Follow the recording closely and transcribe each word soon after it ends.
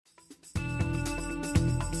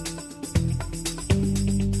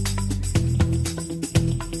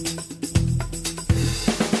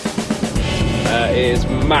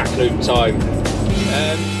Mach Loop time.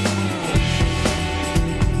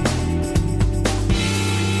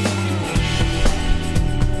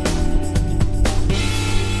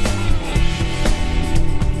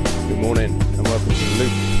 Good morning and welcome to the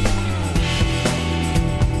loop.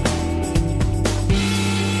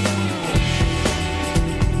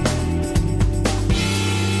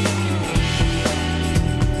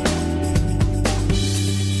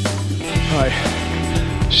 Right,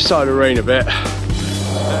 it's started to rain a bit.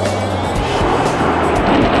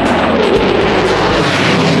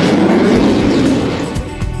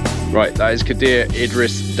 Right, that is Cadair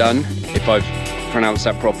Idris done, if I've pronounced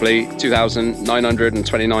that properly.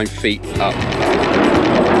 2,929 feet up.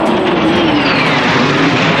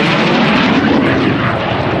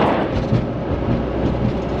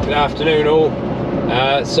 Good afternoon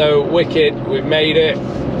all. So wicked, we've made it.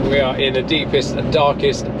 We are in the deepest and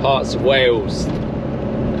darkest parts of Wales.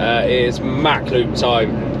 It is Mach Loop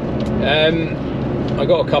time. I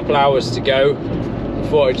got a couple hours to go. I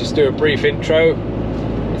thought I'd just do a brief intro.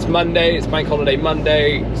 It's Monday, it's Bank Holiday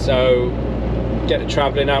Monday, so get the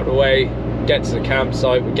travelling out of the way, get to the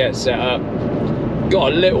campsite, we get set up.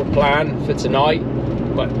 Got a little plan for tonight,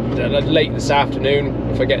 but late this afternoon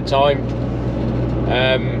if I get time.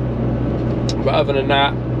 But other than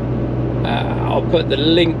that, I'll put the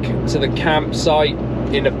link to the campsite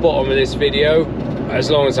in the bottom of this video, as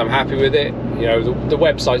long as I'm happy with it. You know, the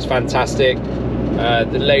website's fantastic.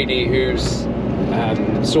 The lady who's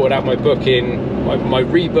sorted out my booking, my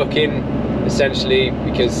rebooking, essentially,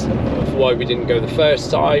 because of why we didn't go the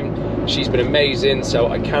first time, she's been amazing, so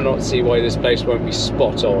I cannot see why this place won't be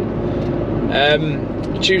spot on.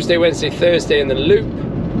 Tuesday, Wednesday, Thursday in the loop.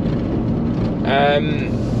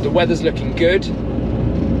 The weather's looking good,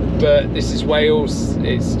 but this is Wales.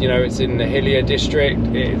 It's, you know, it's in the hillier district.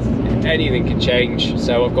 Anything can change,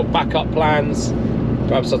 so I've got backup plans.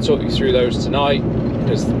 Perhaps I'll talk you through those tonight,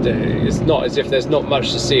 because it's not as if there's not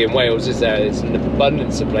much to see in Wales, is there? There's an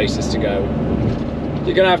abundance of places to go.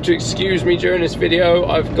 You're gonna have to excuse me during this video.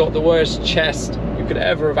 I've got the worst chest you could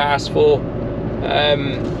ever have asked for.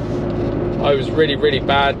 I was really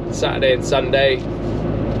bad Saturday and Sunday.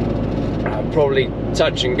 Probably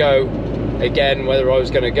touch and go again whether I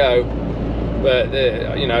was going to go, but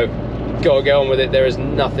you know, gotta get on with it. There is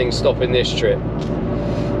nothing stopping this trip.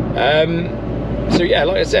 So yeah,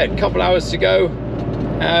 like I said, a couple hours to go,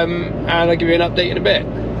 and I'll give you an update in a bit.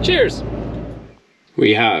 Cheers.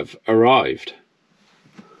 We have arrived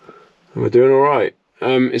and we're doing all right.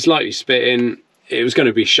 It's lightly spitting. It was going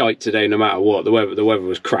to be shite today no matter what. The weather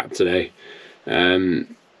was crap today,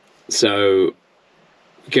 so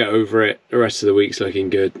get over it. The rest of the week's looking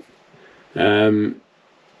good. I'm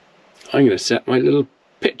going to set my little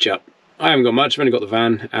pitch up. I haven't got much. I've only got the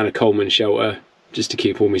van and a Coleman shelter just to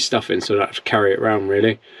keep all my stuff in, so I don't have to carry it around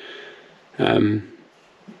really. I'll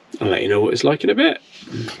let you know what it's like in a bit.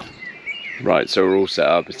 Right, so we're all set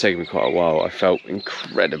up. It's taken me quite a while. I felt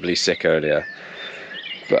incredibly sick earlier,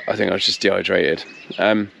 but I think I was just dehydrated.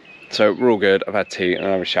 So we're all good. I've had tea and I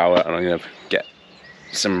have a shower, and I'm going to get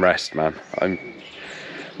some rest, man. I'm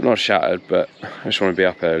not shattered, but I just want to be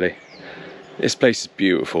up early. This place is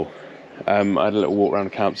beautiful. I had a little walk around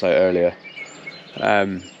the campsite earlier.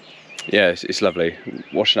 Yeah, it's lovely.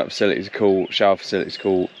 Washing up facilities are cool, shower facilities are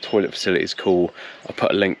cool, toilet facilities are cool. I'll put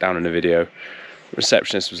a link down in the video.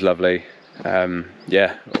 Receptionist was lovely.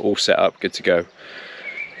 Yeah, all set up, good to go.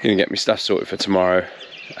 Gonna get my stuff sorted for tomorrow.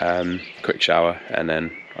 Quick shower and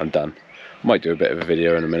then I'm done. Might do a bit of a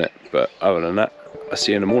video in a minute, but other than that, I'll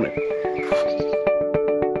see you in the morning.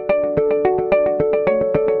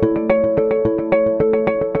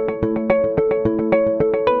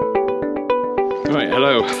 Right,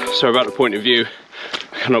 hello. Sorry about the point of view.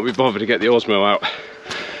 I cannot be bothered to get the Osmo out.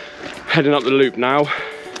 Heading up the loop now.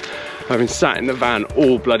 I've been sat in the van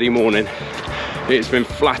all bloody morning. It's been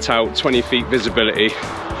flat out, 20 feet visibility.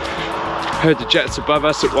 Heard the jets above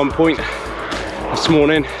us at one point this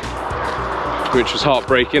morning, which was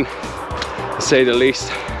heartbreaking, to say the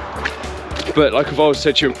least. But like I've always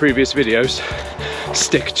said to you in previous videos,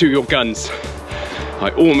 stick to your guns.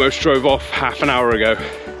 I almost drove off half an hour ago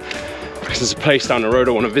because there's a place down the road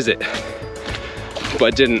I want to visit, but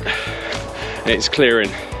I didn't. It's clearing.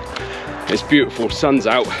 It's beautiful, sun's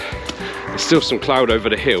out. There's still some cloud over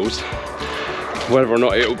the hills. Whether or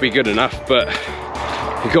not it'll be good enough, but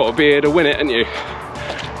you've got to be here to win it, haven't you?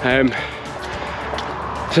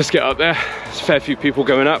 Let's get up there. There's a fair few people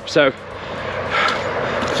going up, so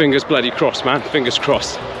fingers bloody crossed, man. Fingers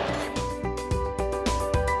crossed.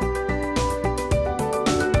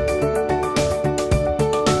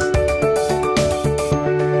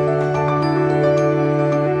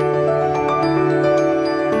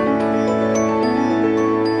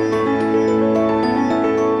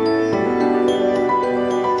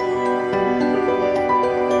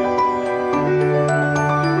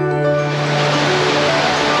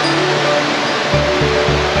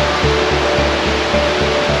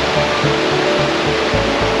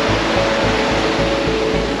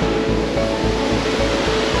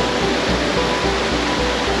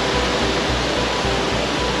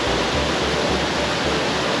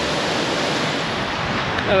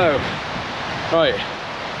 Right,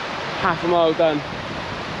 half a mile done,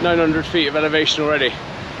 900 feet of elevation already.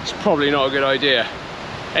 It's probably not a good idea.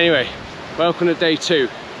 Anyway, welcome to day 2.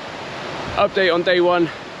 Update on day 1,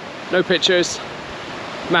 no pictures.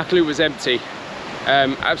 Mach Loop was empty.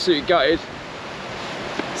 Absolutely gutted.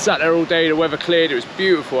 Sat there all day, the weather cleared, it was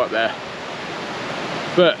beautiful up there.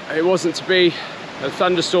 But it wasn't to be. The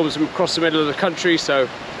thunderstorms across the middle of the country, so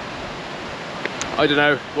I don't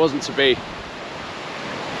know, it wasn't to be.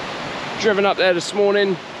 Driven up there this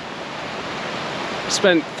morning,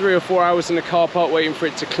 spent 3 or 4 hours in the car park waiting for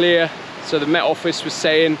it to clear. So the Met Office was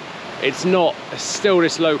saying it's still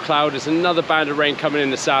this low cloud. There's another band of rain coming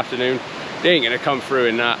in this afternoon. They ain't gonna come through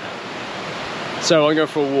in that. So I'm going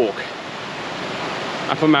for a walk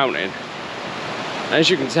up a mountain. As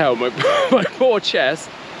you can tell, my poor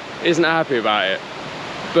chest isn't happy about it,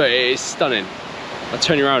 but it is stunning. I'll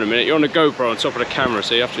turn you around a minute. You're on the GoPro on top of the camera,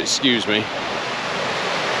 so you have to excuse me.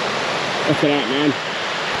 Look at that, man.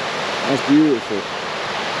 That's beautiful.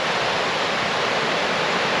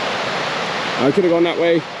 I could have gone that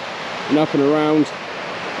way and up and around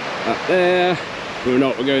up there. We're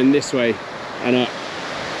not, we're going this way and up.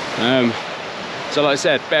 So like I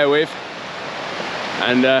said, bear with,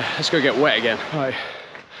 and let's go get wet again. Right,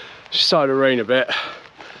 just started to rain a bit.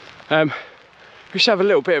 We should have a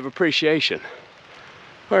little bit of appreciation.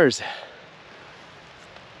 Where is it?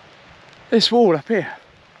 This wall up here.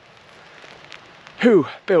 Who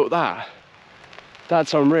built that?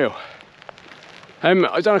 That's unreal.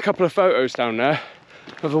 I've done a couple of photos down there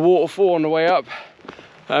of a waterfall on the way up.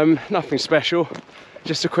 Nothing special,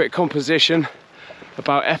 just a quick composition.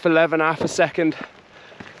 About F11 half a second.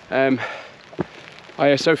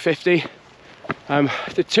 ISO 50. I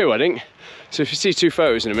did 2, I think. So if you see 2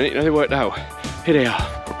 photos in a minute, you know they worked out. Here they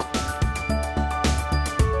are.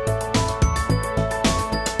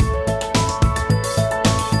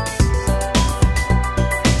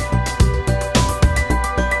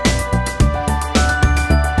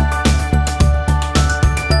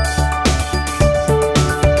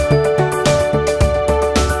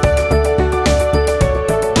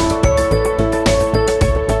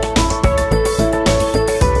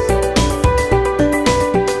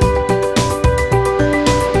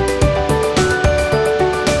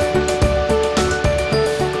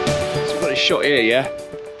 Shot here, yeah,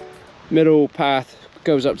 middle path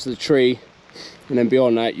goes up to the tree, and then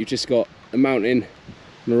beyond that you've just got a mountain on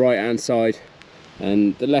the right hand side,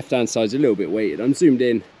 and the left hand side's a little bit weighted. I'm zoomed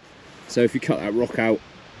in, so if you cut that rock out,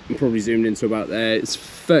 I'm probably zoomed into about there. It's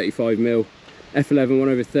 35mm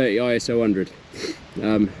f11 1/30 ISO 100.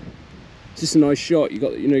 It's just a nice shot. You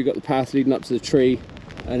got the path leading up to the tree,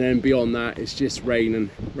 and then beyond that it's just rain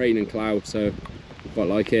and cloud. So quite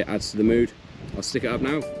like it, adds to the mood. I'll stick it up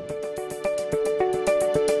now.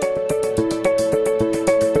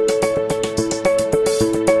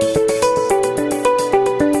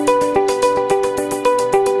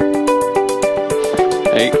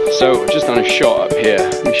 So I've just done a shot up here,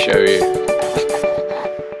 let me show you.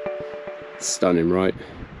 It's stunning, right?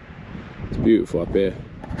 It's beautiful up here.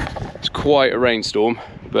 It's quite a rainstorm,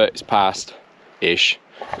 but it's past-ish.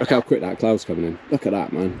 Look how quick that cloud's coming in. Look at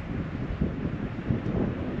that, man.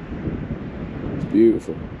 It's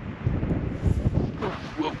beautiful.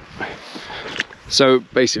 So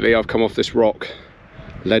basically I've come off this rock,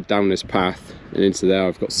 led down this path, and into there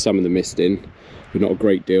I've got some of the mist in, but not a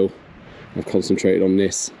great deal. I've concentrated on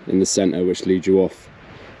this in the centre, which leads you off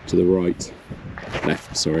to the right,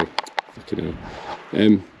 left, sorry, fucking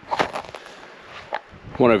hell.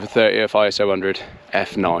 1/30 ISO 100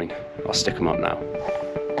 f9. I'll stick them up now.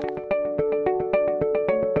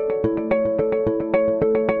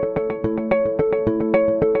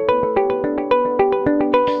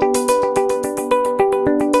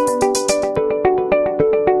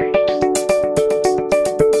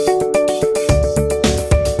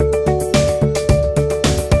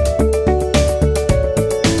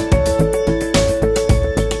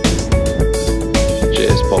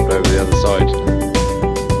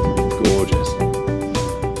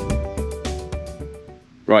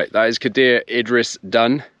 Right, that is Cadair Idris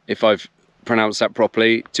done, if I've pronounced that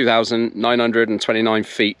properly. 2,929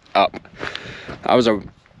 feet up. That was a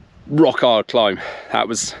rock hard climb. That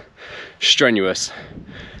was strenuous.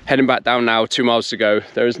 Heading back down now, 2 miles to go.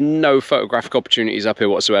 There is no photographic opportunities up here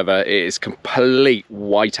whatsoever. It is complete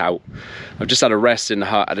whiteout. I've just had a rest in the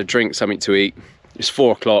hut, had a drink, something to eat. It's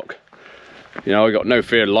 4 o'clock. You know, I got no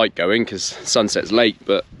fear of light going because sunset's late,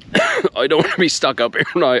 but I don't want to be stuck up here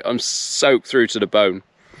all night. I'm soaked through to the bone.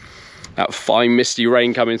 That fine misty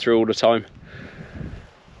rain coming through all the time.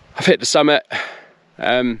 I've hit the summit.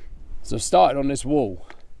 So I've started on this wall.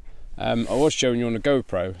 I was showing you on the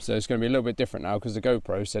GoPro, so it's going to be a little bit different now because the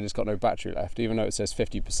GoPro said it's got no battery left, even though it says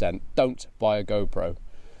 50%. Don't buy a GoPro.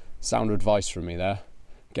 Sound advice from me there.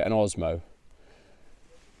 Get an Osmo.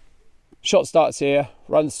 Shot starts here,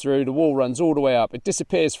 runs through, the wall runs all the way up. It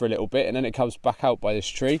disappears for a little bit and then it comes back out by this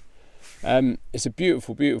tree. It's a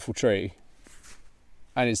beautiful, beautiful tree.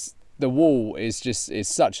 And the wall is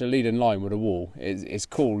such a leading line with the wall. It's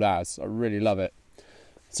cool as. I really love it.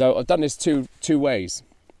 So I've done this two ways.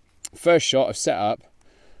 First shot I've set up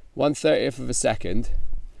 1/30th of a second,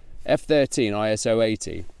 f13 ISO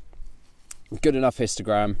 80. Good enough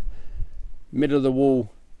histogram. Middle of the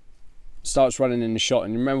wall starts running in the shot,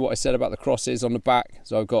 and remember what I said about the crosses on the back?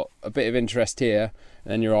 So I've got a bit of interest here,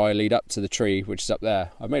 and then your eye lead up to the tree, which is up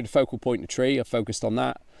there. I've made a focal point in the tree. I've focused on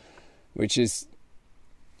that, which is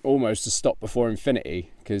almost a stop before infinity,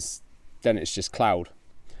 because then it's just cloud.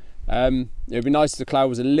 It would be nice if the cloud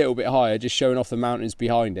was a little bit higher, just showing off the mountains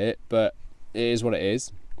behind it, but it is what it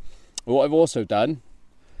is. But what I've also done,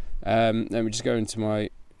 let me just go into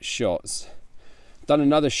my shots. Done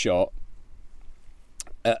another shot.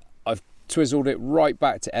 I've twizzled it right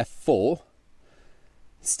back to f4.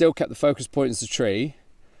 Still kept the focus point as the tree.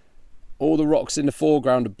 All the rocks in the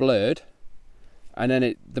foreground are blurred, and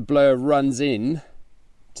then the blur runs in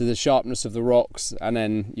to the sharpness of the rocks, and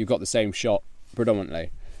then you've got the same shot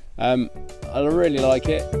predominantly. I really like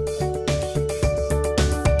it.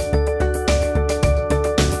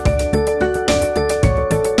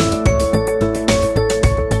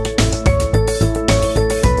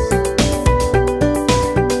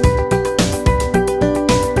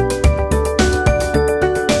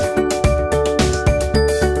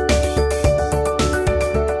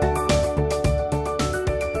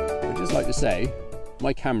 I'd just like to say,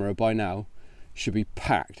 my camera by now should be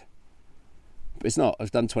packed. But it's not. I've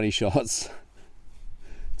done 20 shots.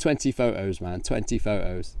 20 photos, man. 20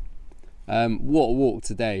 photos. What a walk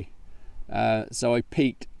today. So I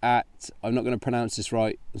peaked at, I'm not going to pronounce this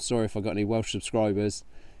right, I'm sorry if I got any Welsh subscribers,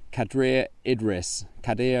 Cadair Idris.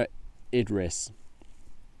 Cadair Idris.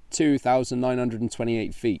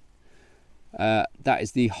 2,928 feet. That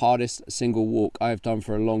is the hardest single walk I have done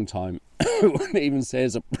for a long time. I wouldn't even say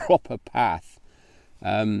it's a proper path.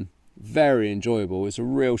 Very enjoyable. It's a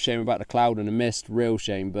real shame about the cloud and the mist, real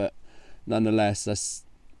shame, but nonetheless that's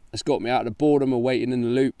got me out of the boredom of waiting in the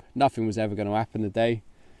loop. Nothing was ever going to happen today.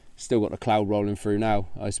 Still got the cloud rolling through now.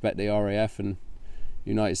 I expect the RAF and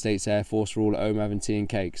United States Air Force are all at home having tea and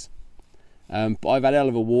cakes. But I've had a hell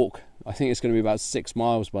of a walk. I think it's going to be about 6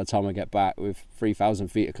 miles by the time I get back, with 3,000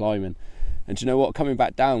 feet of climbing. And do you know what, coming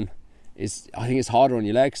back down I think it's harder on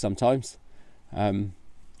your legs sometimes. I'm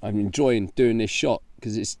enjoying doing this shot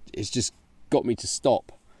because it's just got me to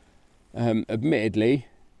stop. Admittedly,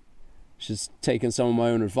 just taking some of my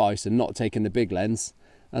own advice and not taking the big lens.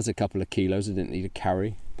 That's a couple of kilos I didn't need to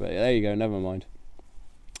carry, but there you go, never mind.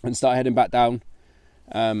 And start heading back down,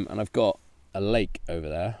 and I've got a lake over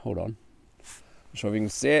there. Hold on, I'm sure if you can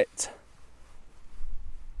see it.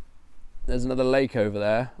 There's another lake over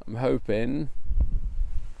there. I'm hoping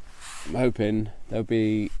there'll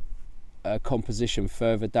be a composition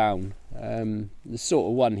further down. There's sort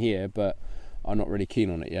of one here, but I'm not really keen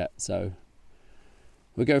on it yet, so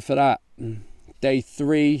we'll go for that. Day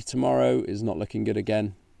 3 tomorrow is not looking good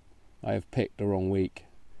again. I have picked the wrong week.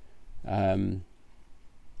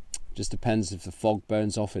 Just depends if the fog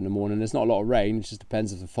burns off in the morning. There's not a lot of rain, it just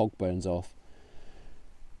depends if the fog burns off.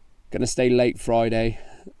 Gonna stay late Friday.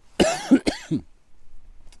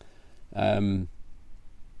 And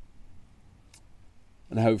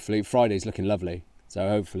hopefully Friday's looking lovely, so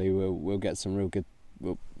hopefully we'll get some real good,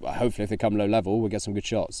 hopefully if they come low level we'll get some good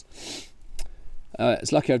shots.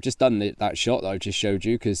 It's lucky I've just done that shot that I just showed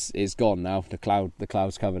you, because it's gone now. The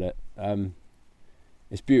clouds covered it.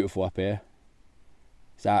 It's beautiful up here.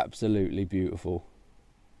 It's absolutely beautiful.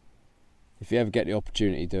 If you ever get the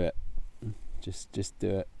opportunity, do it. Just do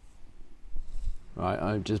it. Right,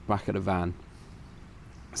 I'm just back at the van,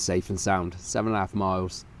 safe and sound. 7.5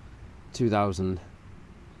 miles,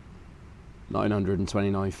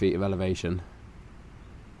 2,929 feet of elevation.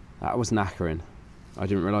 That was knackering. I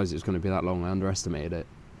didn't realise it was going to be that long. I underestimated it.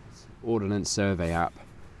 Ordnance Survey app,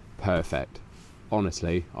 perfect.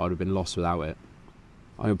 Honestly, I would have been lost without it.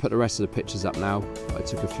 I'm going to put the rest of the pictures up now. I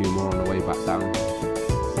took a few more on the way back down.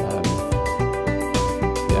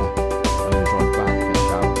 Yeah, I'm going to drive back, get a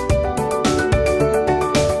shower.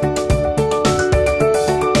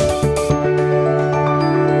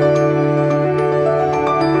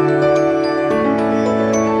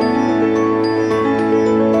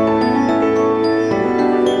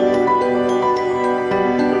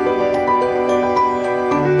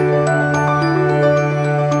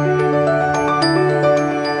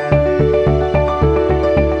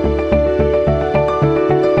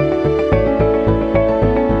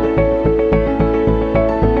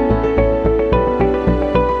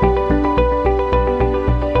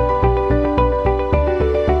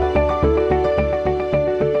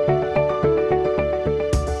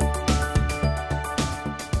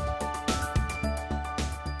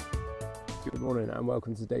 Morning and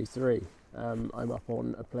welcome to day 3. I'm up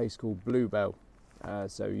on a place called Bluebell.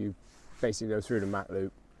 So you basically go through the Mach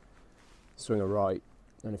Loop, swing a right,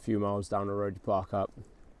 and a few miles down the road you park up.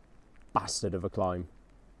 Bastard of a climb.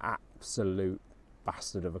 Absolute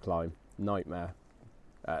bastard of a climb. Nightmare.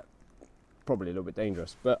 Probably a little bit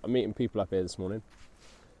dangerous, but I'm meeting people up here this morning.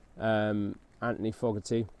 Anthony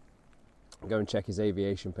Fogarty, go and check his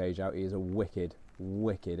aviation page out. He is a wicked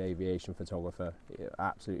aviation photographer.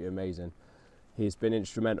 Absolutely amazing. He's been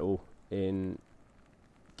instrumental in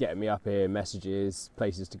getting me up here, messages,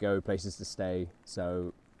 places to go, places to stay,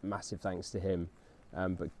 so massive thanks to him.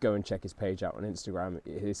 But go and check his page out on Instagram.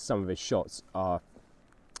 Some of his shots are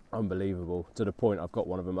unbelievable, to the point I've got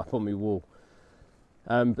one of them up on my wall.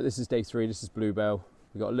 But this is day 3, this is Bluebell.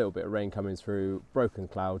 We've got a little bit of rain coming through, broken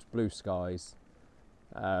clouds, blue skies.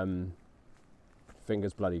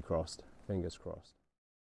 Fingers bloody crossed, fingers crossed.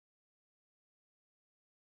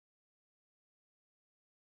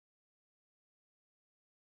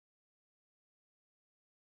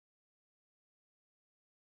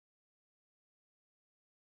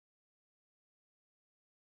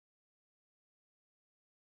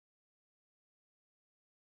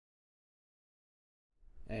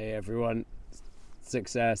 Hey everyone,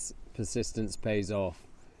 success, persistence pays off.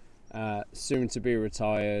 Soon to be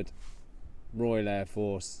retired Royal Air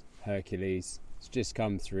Force Hercules. It's just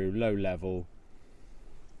come through, low level.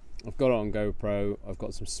 I've got it on GoPro, I've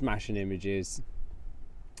got some smashing images.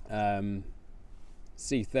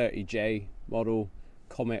 C30J model,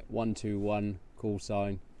 Comet 121 call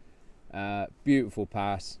sign. Beautiful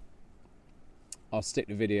pass. I'll stick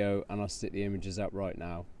the video and I'll stick the images up right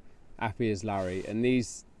now. Happy as Larry, and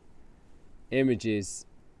these images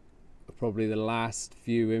are probably the last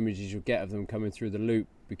few images you'll get of them coming through the loop,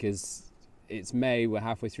 because it's May, we're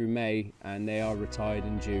halfway through May, and they are retired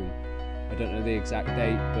in June. I don't know the exact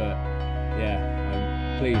date, but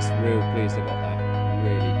yeah, I'm pleased, real pleased I got that,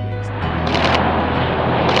 really pleased.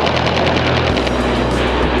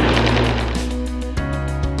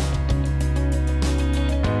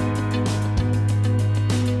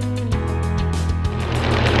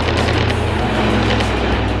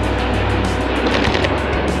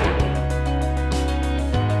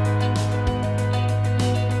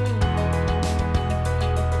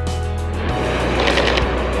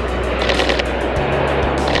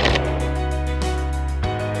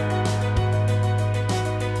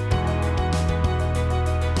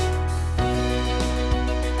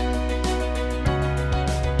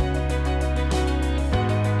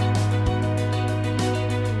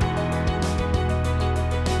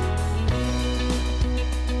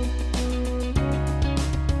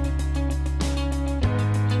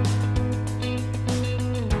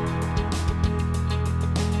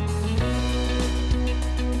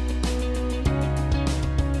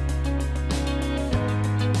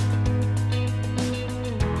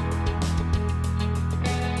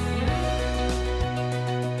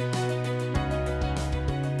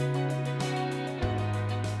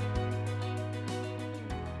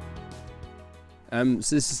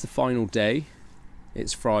 So this is the final day.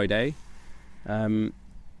 It's Friday.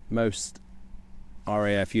 Most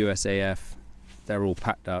RAF, USAF, they're all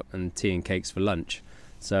packed up and tea and cakes for lunch.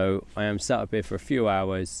 So I am sat up here for a few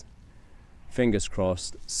hours, fingers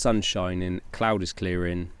crossed, sun shining, cloud is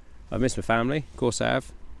clearing. I've missed my family, of course I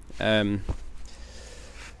have.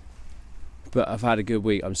 But I've had a good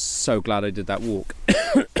week. I'm so glad I did that walk.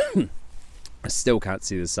 I still can't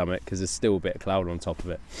see the summit because there's still a bit of cloud on top of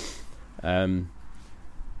it.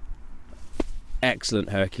 Excellent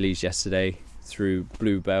Hercules yesterday through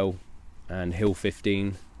Bluebell and Hill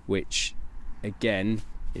 15, which again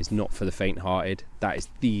is not for the faint-hearted. That is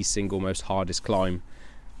the single most hardest climb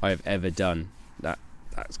I have ever done.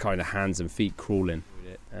 That's kind of hands and feet crawling.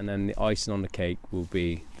 And then the icing on the cake will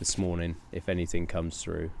be this morning if anything comes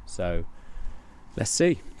through. So let's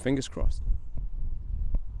see, fingers crossed.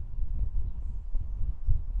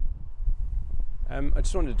 I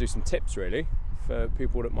just wanted to do some tips really for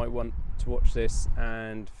people that might want to watch this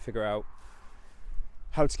and figure out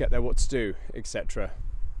how to get there, what to do, etc.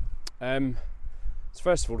 So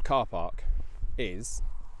first of all, the car park is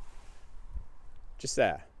just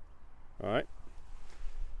there. All right,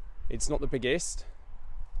 it's not the biggest,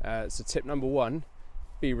 so tip number 1,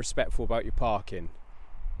 be respectful about your parking.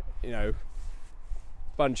 You know,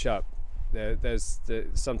 bunch up.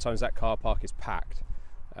 Sometimes that car park is packed.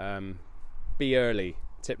 Be early,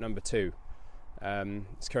 tip number 2.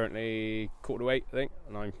 It's currently 7:45, I think,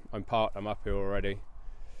 and I'm parked, I'm up here already.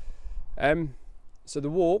 So the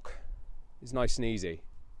walk is nice and easy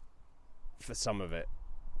for some of it.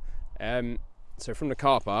 So from the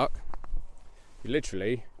car park, you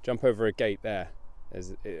literally jump over a gate there.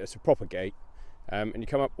 It's a proper gate, and you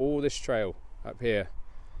come up all this trail up here.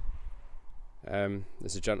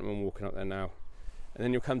 There's a gentleman walking up there now, and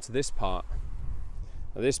then you'll come to this part.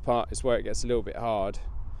 Now this part is where it gets a little bit hard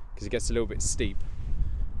because it gets a little bit steep,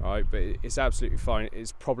 right? But it's absolutely fine.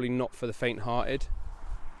 It's probably not for the faint-hearted,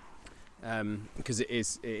 because it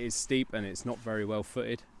is steep and it's not very well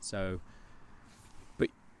footed. So, but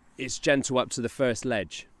it's gentle up to the first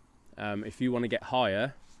ledge. If you want to get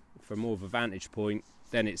higher for more of a vantage point,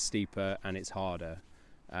 then it's steeper and it's harder,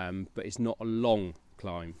 but it's not a long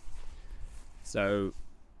climb. So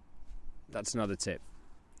that's another tip.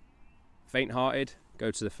 Faint-hearted,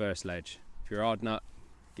 go to the first ledge. If you're hard nut,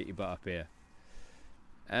 get your butt up here.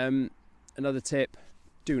 Another tip,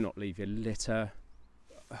 do not leave your litter.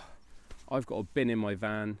 I've got a bin in my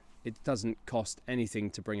van. It doesn't cost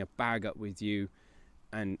anything to bring a bag up with you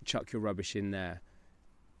and chuck your rubbish in there.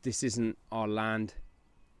 This isn't our land.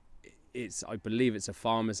 I believe it's a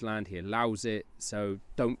farmer's land. He allows it, so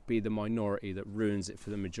don't be the minority that ruins it for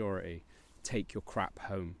the majority. Take your crap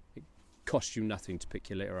home. It costs you nothing to pick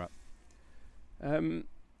your litter up.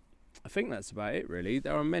 I think that's about it, really.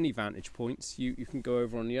 There are many vantage points. You can go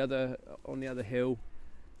over on the other hill.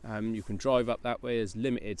 You can drive up that way. There's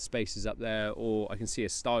limited spaces up there, or I can see a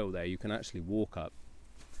stile there. You can actually walk up.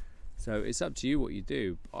 So it's up to you what you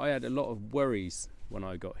do. I had a lot of worries when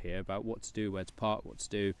I got here about what to do, where to park, what to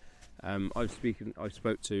do. I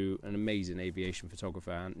spoke to an amazing aviation photographer,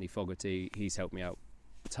 Anthony Fogarty. He's helped me out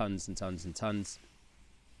tons and tons and tons.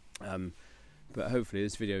 But hopefully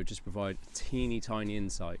this video just provide a teeny tiny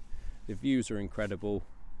insight. The views are incredible,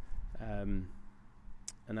 and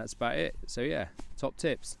that's about it. So yeah, top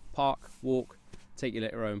tips: park, walk, take your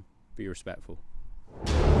litter home, be respectful.